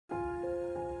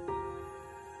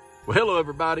Well, hello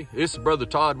everybody. This is Brother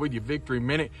Todd with your Victory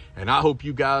Minute, and I hope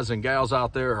you guys and gals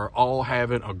out there are all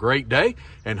having a great day.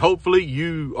 And hopefully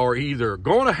you are either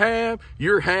going to have,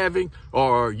 you're having,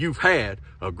 or you've had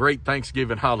a great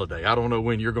Thanksgiving holiday. I don't know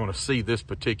when you're going to see this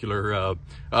particular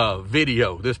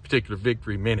video, this particular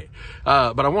Victory Minute.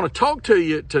 But I want to talk to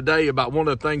you today about one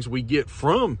of the things we get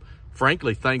from,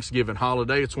 frankly, Thanksgiving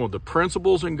holiday. It's one of the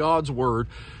principles in God's Word,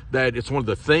 that it's one of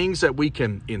the things that we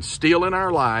can instill in our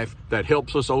life that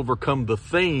helps us overcome the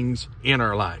things in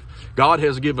our life. God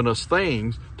has given us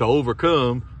things to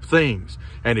overcome things.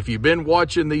 And if you've been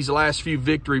watching these last few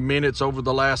Victory Minutes over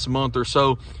the last month or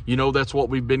so, you know that's what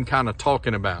we've been kind of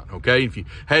talking about, okay? If you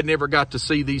hadn't ever got to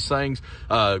see these things,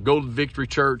 go to the Victory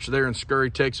Church there in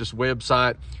Scurry, Texas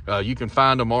website. You can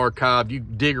find them archived. You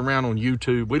can dig around on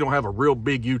YouTube. We don't have a real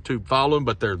big YouTube following,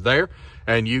 but they're there.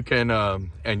 And you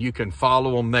can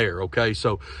follow them there, okay?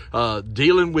 So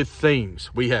dealing with things,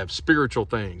 we have spiritual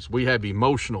things, we have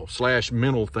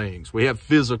emotional/mental things, we have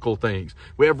physical things,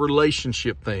 we have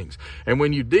relationship things. And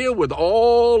when you deal with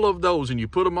all of those and you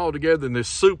put them all together in this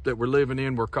soup that we're living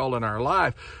in, we're calling our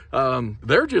life,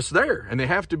 they're just there and they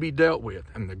have to be dealt with.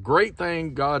 And the great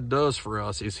thing God does for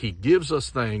us is He gives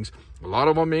us things, a lot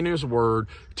of them in His Word,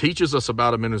 teaches us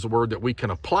about them in His Word that we can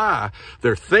apply.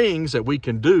 They're things that we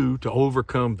can do to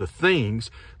overcome the things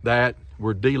that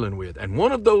we're dealing with. And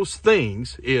one of those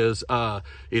things is,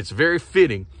 it's very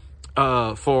fitting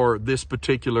for this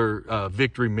particular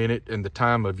Victory Minute and the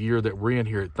time of year that we're in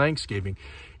here at Thanksgiving,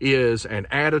 is an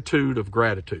attitude of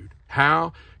gratitude.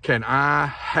 How can I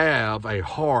have a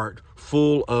heart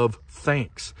full of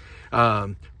thanks?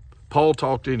 Paul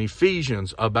talked in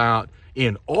Ephesians about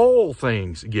in all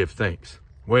things give thanks.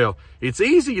 Well, it's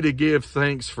easy to give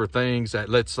thanks for things that,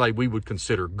 let's say, we would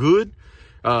consider good,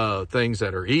 things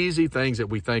that are easy, things that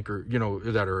we think are,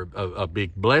 that are a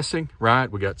big blessing, right?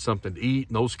 We got something to eat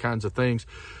and those kinds of things.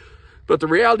 But the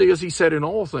reality is, he said in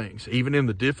all things, even in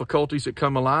the difficulties that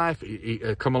come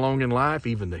along in life,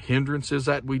 even the hindrances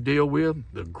that we deal with,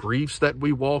 the griefs that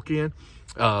we walk in,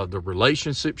 the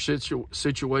relationship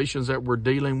situations that we're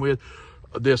dealing with,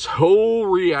 this whole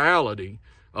reality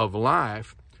of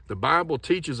life, the Bible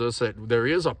teaches us that there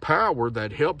is a power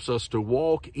that helps us to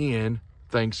walk in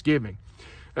thanksgiving.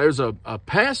 There's a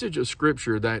passage of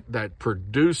Scripture that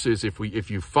produces, if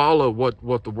you follow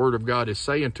what the Word of God is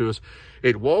saying to us,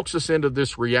 it walks us into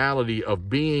this reality of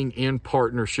being in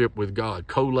partnership with God,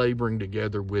 co-laboring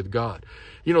together with God.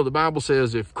 The Bible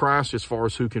says, if Christ is for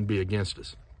us, who can be against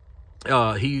us?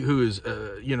 He who is,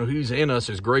 who's in us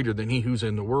is greater than he who's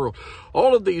in the world.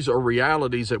 All of these are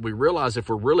realities that we realize if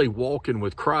we're really walking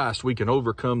with Christ, we can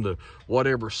overcome the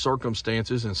whatever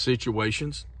circumstances and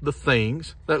situations, the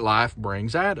things that life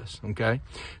brings at us, okay?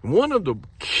 One of the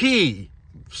key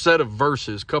set of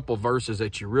verses, couple verses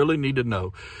that you really need to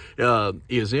know,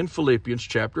 is in Philippians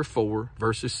chapter 4,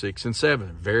 verses 6 and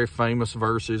 7. Very famous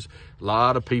verses. A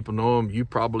lot of people know them. You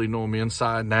probably know them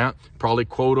inside and out. Probably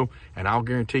quote them. And I'll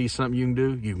guarantee you something you can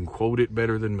do. You can quote it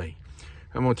better than me.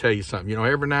 I'm going to tell you something.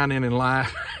 Every now and then in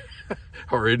life,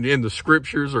 or in the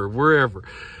Scriptures or wherever,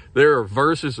 there are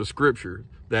verses of Scripture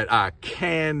that I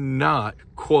cannot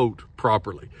quote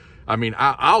properly. I mean,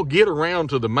 I'll get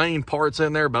around to the main parts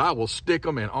in there, but I will stick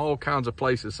them in all kinds of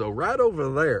places. So right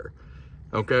over there,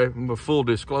 okay, a full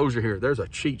disclosure here, there's a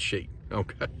cheat sheet,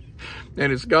 okay?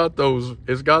 And it's got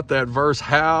that verse,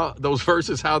 those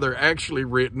verses, how they're actually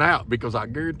written out, because I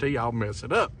guarantee I'll mess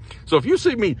it up. So if you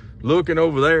see me looking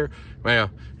over there, well,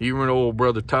 you and old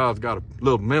Brother Todd's got a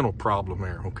little mental problem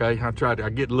there, okay? I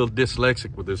get a little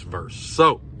dyslexic with this verse.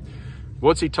 So,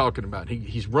 what's he talking about?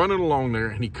 He's running along there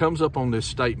and he comes up on this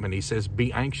statement. He says,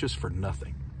 be anxious for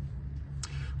nothing.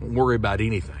 Don't worry about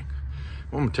anything.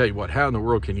 I'm going to tell you what, how in the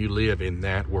world can you live in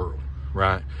that world,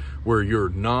 right? Where you're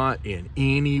not in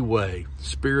any way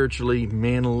spiritually,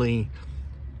 mentally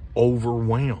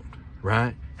overwhelmed,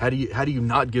 right? How do you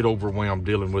not get overwhelmed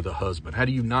dealing with a husband? How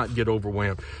do you not get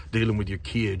overwhelmed dealing with your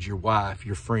kids, your wife,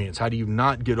 your friends? How do you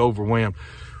not get overwhelmed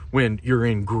when you're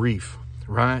in grief?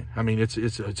 Right? I mean, it's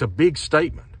a big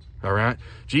statement. All right.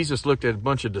 Jesus looked at a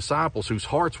bunch of disciples whose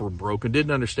hearts were broken,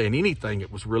 didn't understand anything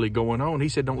that was really going on. He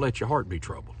said, don't let your heart be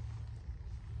troubled.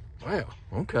 Well,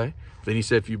 okay. Then he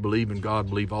said, if you believe in God,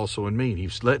 believe also in me. And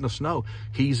he's letting us know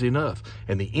he's enough.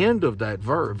 And the end of that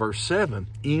verse 7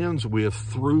 ends with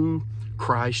through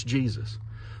Christ Jesus.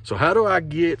 So how do I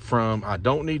get from I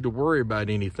don't need to worry about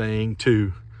anything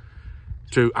to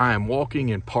I am walking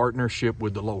in partnership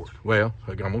with the Lord? Well,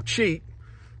 I'm going to cheat.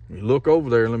 You look over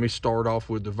there, let me start off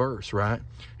with the verse, right?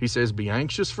 He says, be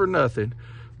anxious for nothing,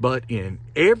 but in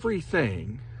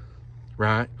everything,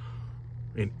 right,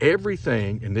 in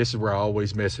everything, and this is where I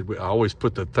always mess it with, I always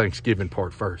put the Thanksgiving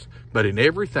part first, but in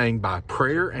everything by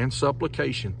prayer and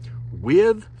supplication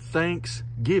with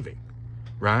thanksgiving,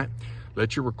 right?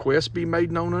 Let your requests be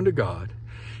made known unto God.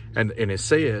 And it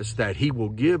says that he will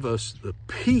give us the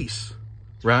peace,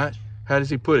 right? How does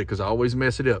he put it? Because I always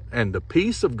mess it up. And the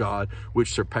peace of God,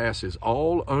 which surpasses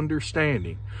all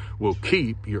understanding, will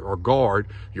keep or guard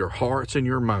your hearts and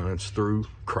your minds through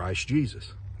Christ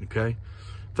Jesus. Okay?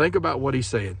 Think about what he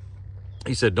said.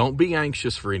 He said, don't be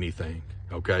anxious for anything,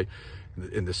 okay,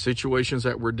 in the situations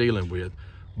that we're dealing with,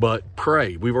 but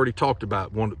pray. We've already talked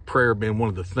about prayer being one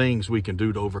of the things we can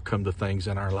do to overcome the things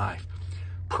in our life.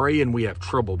 Praying, we have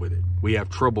trouble with it. We have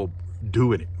trouble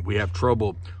doing it. We have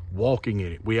trouble walking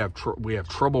in it. We have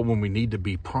trouble when we need to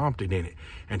be prompted in it.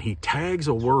 And he tags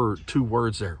two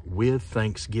words there, with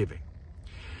thanksgiving.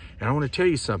 And I want to tell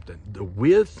you something. The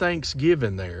with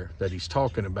thanksgiving there that he's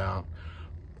talking about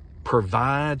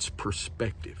provides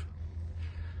perspective.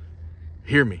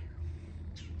 Hear me.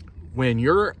 When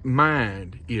your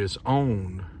mind is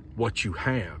on what you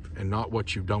have and not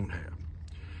what you don't have,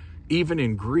 even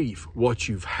in grief, what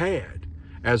you've had,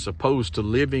 as opposed to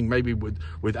living maybe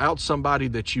without somebody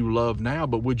that you love now,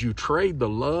 but would you trade the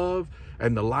love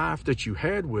and the life that you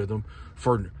had with them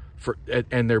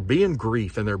and there being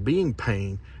grief and there being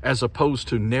pain, as opposed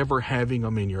to never having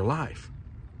them in your life?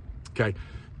 Okay.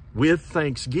 With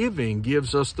thanksgiving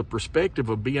gives us the perspective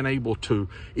of being able to,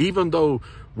 even though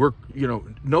we're,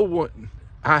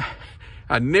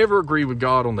 I never agree with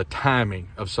God on the timing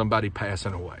of somebody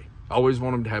passing away. I always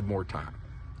want them to have more time,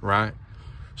 right?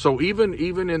 So even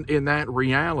in that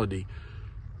reality,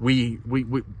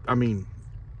 I mean,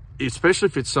 especially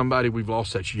if it's somebody we've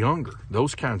lost that's younger,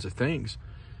 those kinds of things,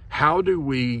 how are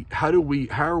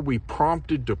we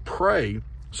prompted to pray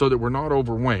so that we're not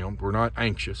overwhelmed, we're not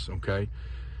anxious, okay?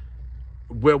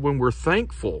 Well, when we're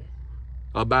thankful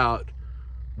about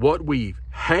what we've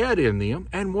had in them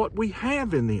and what we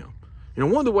have in them.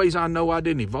 One of the ways I know I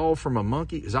didn't evolve from a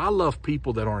monkey is I love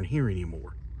people that aren't here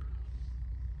anymore.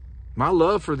 My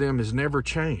love for them has never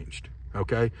changed,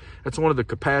 okay? That's one of the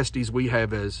capacities we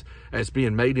have as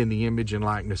being made in the image and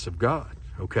likeness of God,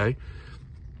 okay?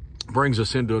 Brings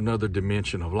us into another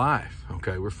dimension of life,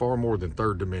 okay? We're far more than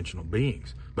third-dimensional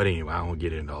beings. But anyway, I won't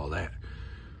get into all that.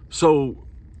 So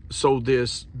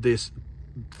this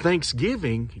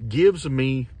Thanksgiving gives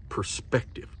me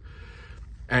perspective.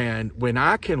 And when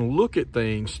I can look at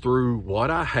things through what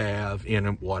I have in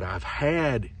them, what I've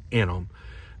had in them,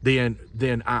 then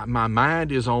my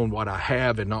mind is on what I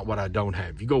have and not what I don't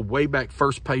have. You go way back,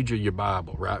 first page of your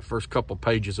Bible, right? First couple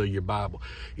pages of your Bible.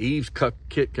 Eve's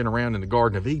kicking around in the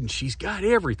Garden of Eden. She's got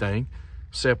everything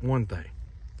except one thing,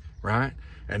 right?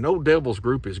 And no devil's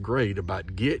group is great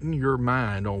about getting your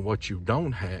mind on what you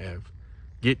don't have.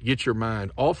 Get your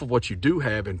mind off of what you do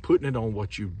have and putting it on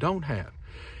what you don't have.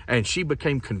 And she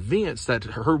became convinced that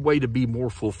her way to be more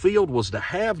fulfilled was to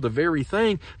have the very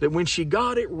thing that when she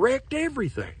got it, wrecked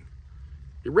everything.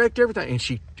 It wrecked everything.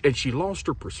 And she lost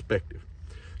her perspective.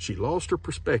 She lost her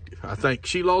perspective. I think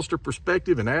she lost her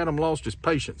perspective and Adam lost his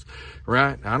patience,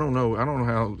 right? I don't know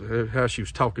how she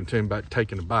was talking to him about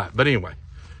taking a bite. But anyway,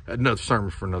 another sermon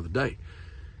for another day.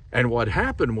 And what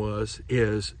happened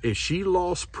is she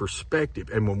lost perspective.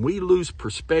 And when we lose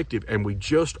perspective and we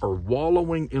just are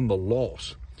wallowing in the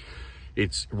loss,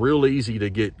 it's real easy to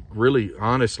get really,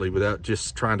 honestly, without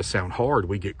just trying to sound hard,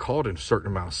 we get caught in a certain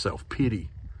amount of self-pity,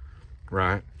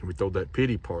 right? And we throw that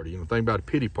pity party. The thing about a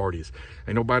pity party is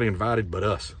ain't nobody invited but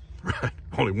us, right?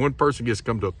 Only one person gets to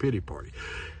come to a pity party.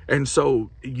 And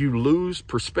so you lose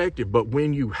perspective. But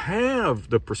when you have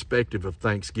the perspective of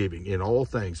thanksgiving in all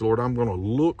things, Lord, I'm going to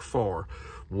look for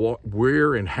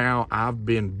where and how I've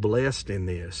been blessed in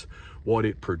this, what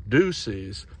it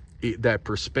produces, that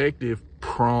perspective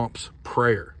prompts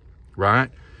prayer,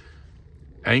 right?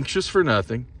 Anxious for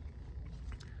nothing,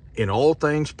 in all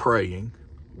things praying,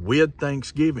 with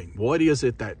thanksgiving. What is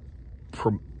it that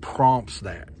prompts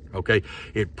that? Okay,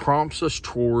 it prompts us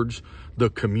towards the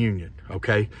communion,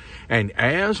 okay? And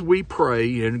as we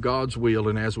pray in God's will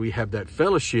and as we have that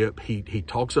fellowship, he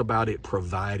talks about it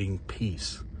providing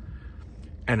peace.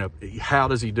 And how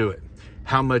does he do it?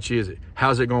 How much is it?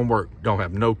 How's it going to work? Don't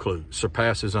have no clue.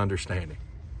 Surpasses understanding.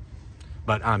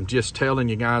 But I'm just telling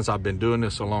you guys, I've been doing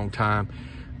this a long time.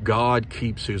 God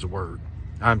keeps his word.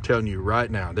 I'm telling you right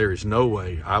now, there is no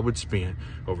way I would spend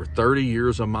over 30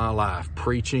 years of my life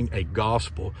preaching a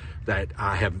gospel that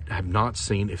I have not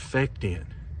seen effect in,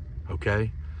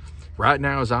 okay? Right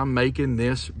now, as I'm making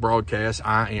this broadcast,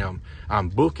 I'm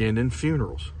bookending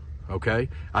funerals, okay?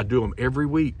 I do them every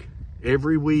week,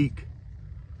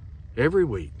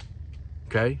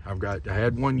 Okay, I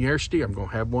had one yesterday. I'm going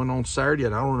to have one on Saturday,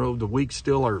 and I don't know, the week's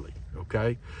still early.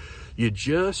 Okay, you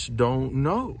just don't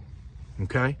know.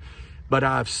 Okay, but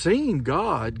I've seen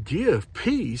God give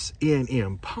peace in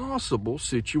impossible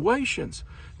situations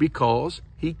because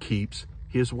he keeps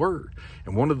his word.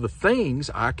 And one of the things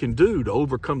I can do to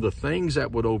overcome the things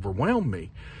that would overwhelm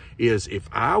me is, if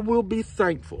I will be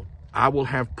thankful, I will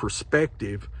have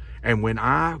perspective. And when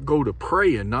I go to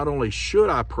praying, not only should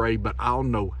I pray, but I'll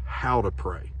know how to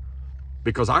pray.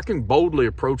 Because I can boldly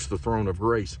approach the throne of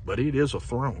grace, but it is a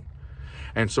throne.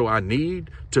 And so I need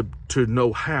to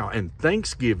know how. And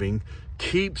thanksgiving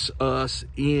keeps us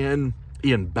in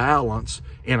balance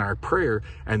in our prayer.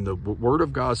 And the word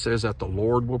of God says that the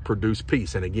Lord will produce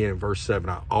peace. And again, in verse 7,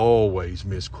 I always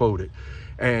misquote it.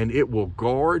 And it will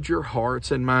guard your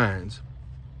hearts and minds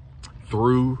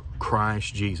through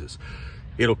Christ Jesus.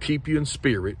 It'll keep you in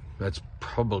spirit. That's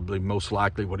probably most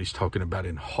likely what he's talking about,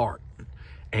 in heart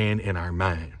and in our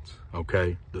minds.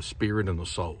 Okay, the spirit and the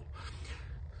soul.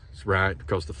 That's right,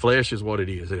 because the flesh is what it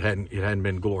is. It hadn't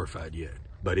been glorified yet,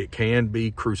 but it can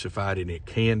be crucified and it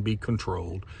can be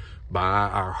controlled by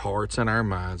our hearts and our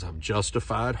minds. I'm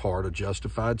justified heart, a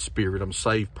justified spirit. I'm a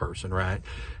saved person, right?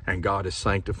 And God is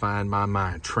sanctifying my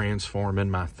mind, transforming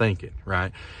my thinking,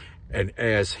 right? And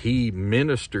as he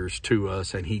ministers to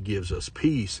us and he gives us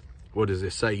peace, what does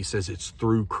it say? He says it's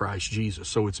through Christ Jesus.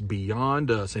 So it's beyond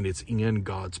us, and it's in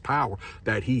God's power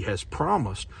that he has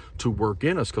promised to work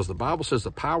in us. Because the Bible says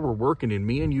the power working in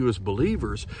me and you as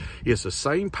believers is the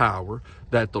same power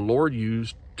that the Lord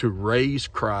used to raise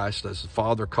Christ, as the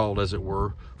Father called, as it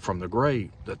were, from the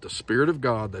grave. That the Spirit of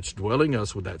God that's dwelling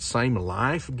us with that same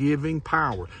life-giving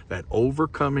power, that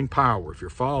overcoming power, if you're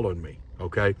following me,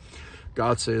 okay?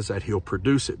 God says that he'll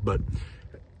produce it. But,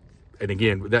 and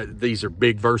again, these are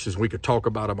big verses. We could talk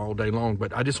about them all day long,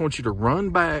 but I just want you to run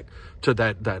back to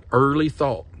that early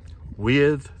thought,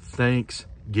 with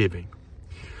thanksgiving.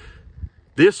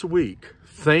 This week,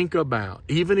 think about,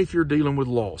 even if you're dealing with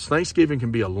loss, Thanksgiving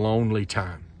can be a lonely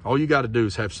time. All you got to do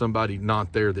is have somebody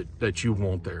not there that you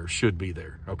want there, should be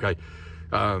there. Okay.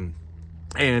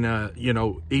 You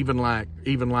know, even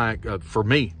like for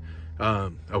me,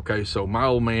 okay, so my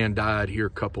old man died here a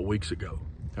couple weeks ago,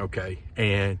 okay,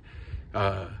 and,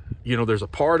 you know, there's a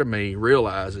part of me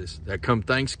realizes that come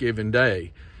Thanksgiving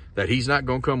Day, that he's not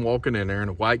going to come walking in there in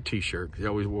a white T-shirt. He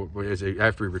always wore,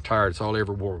 after he retired, it's all he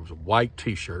ever wore was a white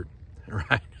T-shirt,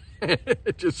 right?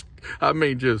 just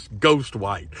ghost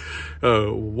white,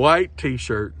 white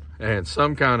T-shirt and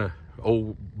some kind of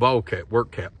old ball cap,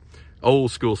 work cap, old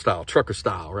school style, trucker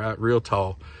style, right? Real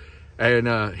tall.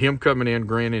 And him coming in,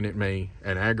 grinning at me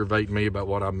and aggravating me about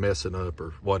what I'm messing up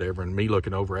or whatever, and me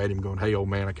looking over at him going, hey, old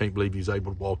man, I can't believe he's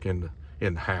able to walk in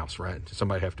the house, right?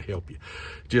 Somebody have to help you.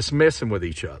 Just messing with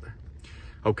each other.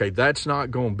 Okay, that's not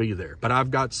going to be there. But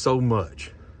I've got so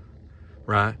much,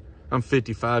 right? I'm a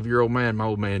 55-year-old man. My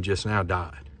old man just now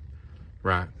died,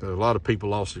 right? A lot of people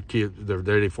lost their kids their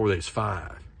day before they was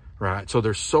 5. Right? So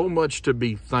there's so much to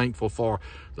be thankful for.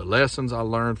 The lessons I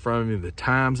learned from him, the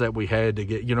times that we had to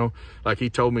get, you know, like he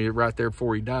told me right there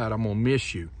before he died, I'm going to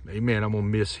miss you. Amen. I'm going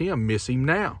to miss him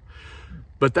now.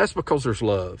 But that's because there's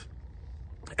love.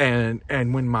 And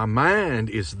when my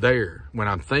mind is there, when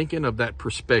I'm thinking of that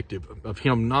perspective of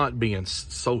him not being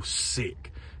so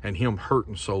sick and him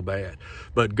hurting so bad,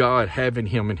 but God having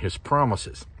him in his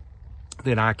promises,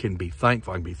 then I can be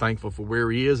thankful. I can be thankful for where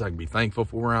he is. I can be thankful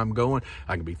for where I'm going.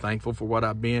 I can be thankful for what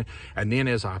I've been. And then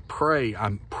as I pray,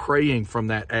 I'm praying from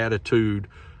that attitude,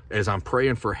 as I'm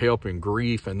praying for help in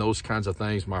grief and those kinds of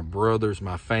things, my brothers,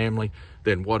 my family,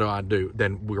 then what do?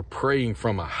 Then we're praying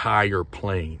from a higher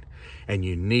plane. And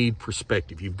you need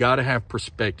perspective. You've got to have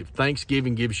perspective.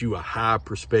 Thanksgiving gives you a high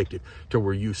perspective to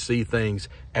where you see things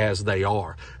as they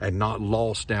are and not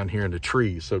lost down here in the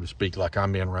trees, so to speak, like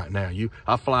I'm in right now.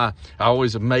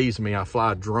 Always amaze me. I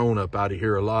fly a drone up out of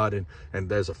here a lot, and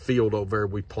there's a field over there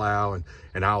we plow,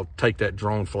 and I'll take that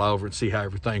drone, fly over and see how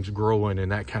everything's growing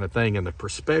and that kind of thing, and the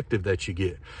perspective that you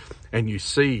get. And you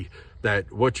see that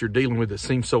what you're dealing with that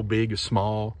seems so big is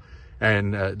small.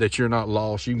 And that you're not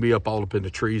lost. You can be all up in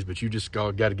the trees, but you just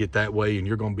got to get that way and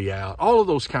you're going to be out. All of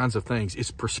those kinds of things.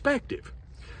 It's perspective.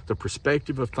 The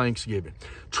perspective of Thanksgiving.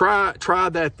 Try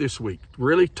that this week.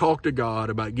 Really talk to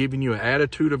God about giving you an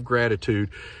attitude of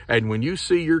gratitude. And when you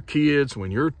see your kids,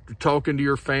 when you're talking to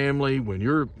your family, when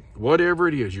you're, whatever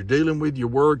it is, you're dealing with your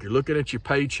work, you're looking at your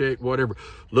paycheck, whatever,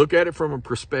 look at it from a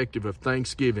perspective of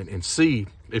Thanksgiving and see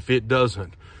if it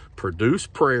doesn't produce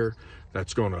prayer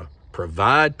that's going to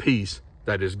provide peace,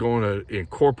 that is going to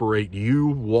incorporate you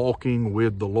walking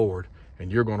with the Lord,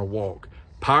 and you're going to walk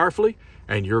powerfully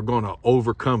and you're going to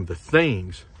overcome the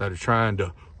things that are trying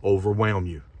to overwhelm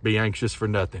you. Be anxious for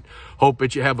nothing. Hope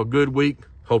that you have a good week.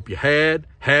 Hope you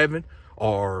having,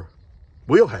 or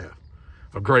will have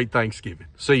a great Thanksgiving.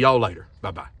 See y'all later.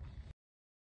 Bye-bye.